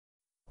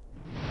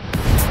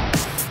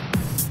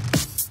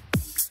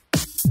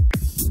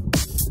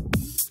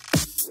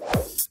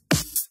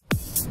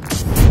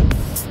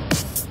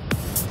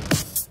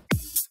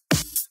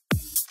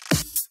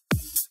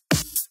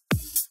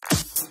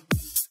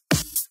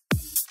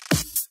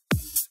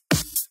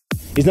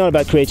it's not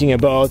about creating a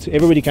boat.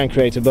 Everybody can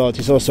create a boat.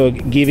 It's also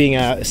giving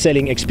a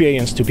selling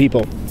experience to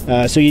people.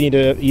 So you need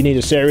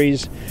a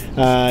series,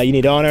 you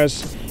need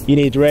owners, you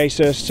need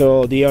racers,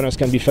 so the owners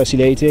can be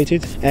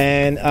facilitated.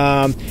 And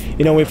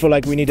you know, we feel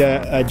like we need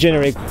a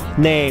generic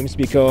names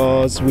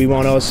because we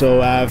want to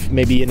also have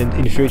maybe in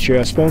the future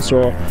a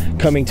sponsor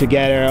coming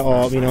together,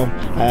 or you know,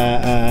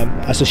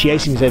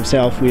 associating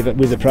themselves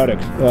with the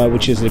product,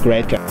 which is a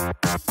great car.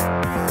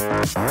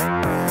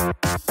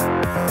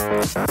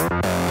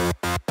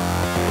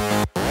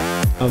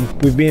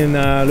 We've been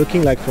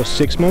looking like for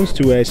 6 months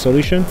to a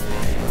solution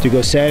to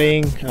go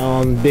sailing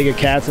on bigger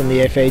cats than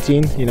the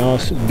F18, you know,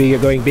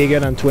 going bigger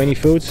than 20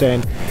 foot.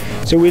 And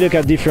so we look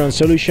at different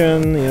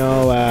solutions, you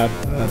know,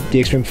 the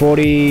Extreme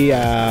 40,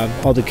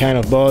 other kind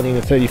of boat in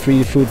the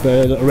 33 foot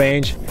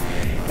range,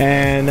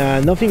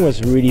 and nothing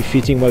was really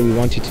fitting what we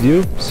wanted to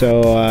do.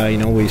 So you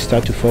know, we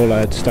start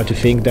to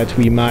think that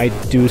we might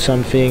do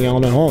something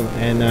on our own,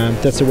 and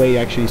that's the way it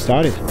actually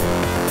started.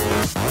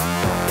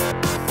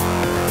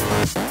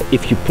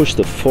 If you push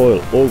the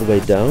foil all the way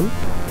down,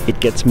 it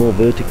gets more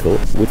vertical,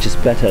 which is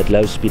better at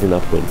low speed and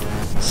upwind.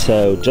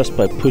 So just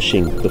by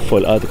pushing the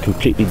foil either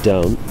completely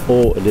down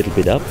or a little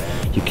bit up,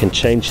 you can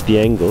change the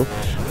angle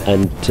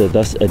and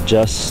thus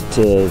adjust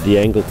the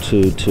angle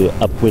to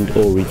upwind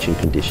or reaching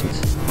conditions.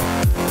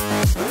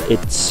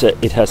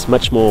 It has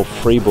much more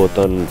freeboard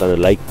than a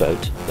lake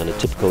boat, than a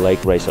typical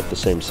lake race of the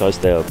same size.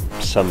 There are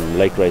some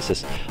lake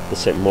races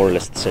more or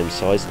less the same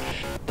size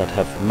that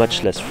have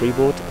much less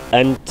freeboard,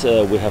 and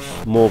we have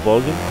more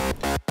volume.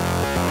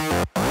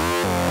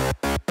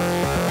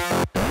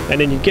 And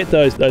then you get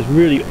those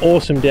really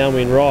awesome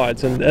downwind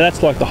rides, and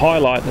that's like the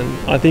highlight.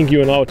 And I think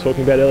you and I were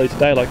talking about earlier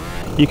today, like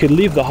you could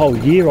live the whole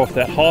year off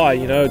that high,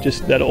 you know,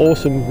 just that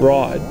awesome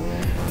ride.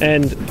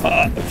 And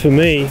for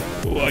me,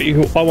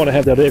 I want to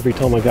have that every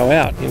time I go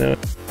out, you know.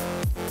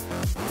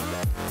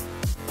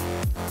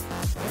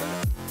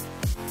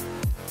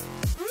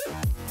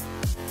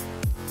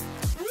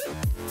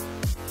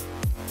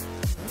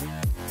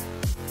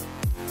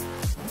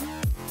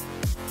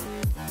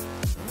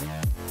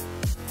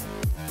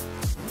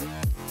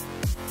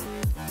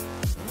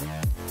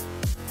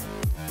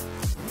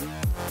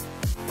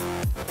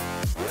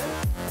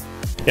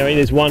 I mean,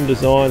 there's one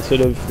design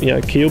sort of, you know,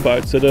 keel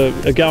boats that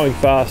are going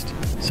fast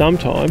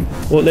sometime.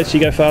 Well, it lets you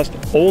go fast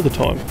all the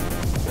time.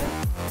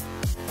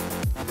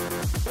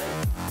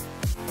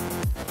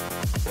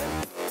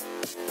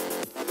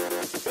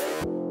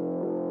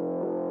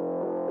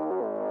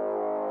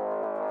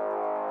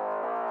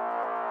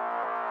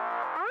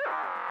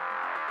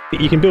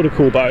 You can build a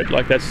cool boat,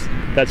 like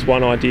that's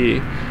one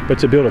idea, but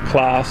to build a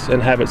class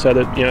and have it so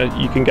that, you know,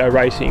 you can go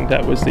racing,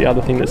 that was the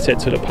other thing that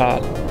sets it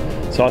apart.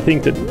 So I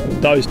think that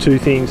those two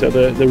things are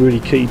the really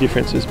key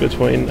differences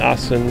between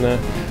us and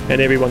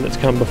everyone that's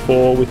come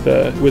before with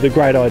a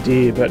great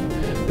idea, but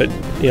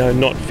you know,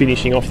 not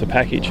finishing off the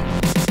package.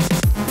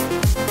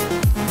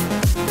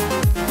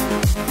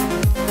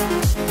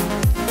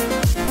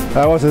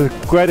 That was a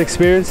great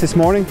experience this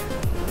morning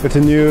with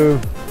the new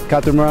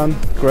catamaran,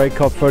 Grey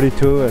Cup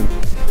 32, and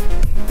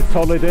it's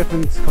totally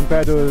different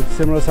compared to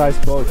similar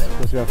sized boats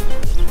because you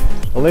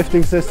have a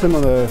lifting system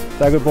on the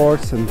dagger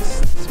boards, and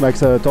this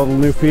makes a total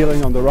new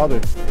feeling on the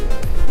rudder.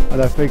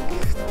 And I think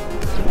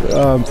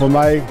for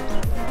my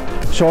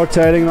short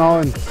sailing now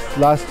in the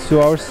last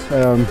 2 hours,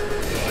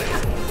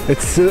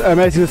 it's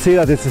amazing to see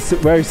that it's a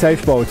very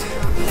safe boat.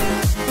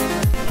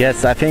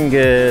 Yes, I think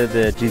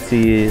the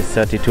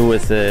GC32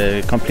 is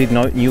a complete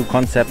new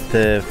concept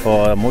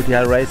for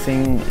multi-hull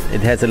racing.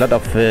 It has a lot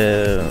of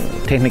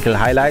technical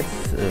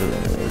highlights,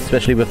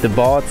 especially with the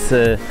boards.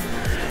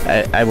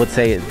 I would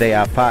say they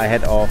are far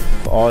ahead of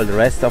all the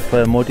rest of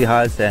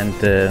multi-hulls, and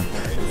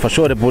for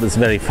sure the boat is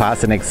very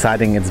fast and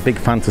exciting. It's big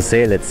fun to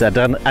sail. It's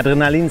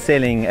adrenaline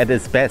sailing at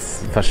its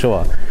best, for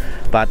sure.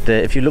 But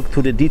if you look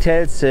to the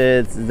details,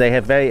 they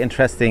have very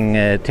interesting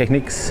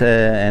techniques,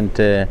 and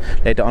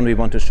later on we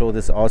want to show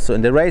this also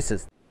in the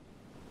races.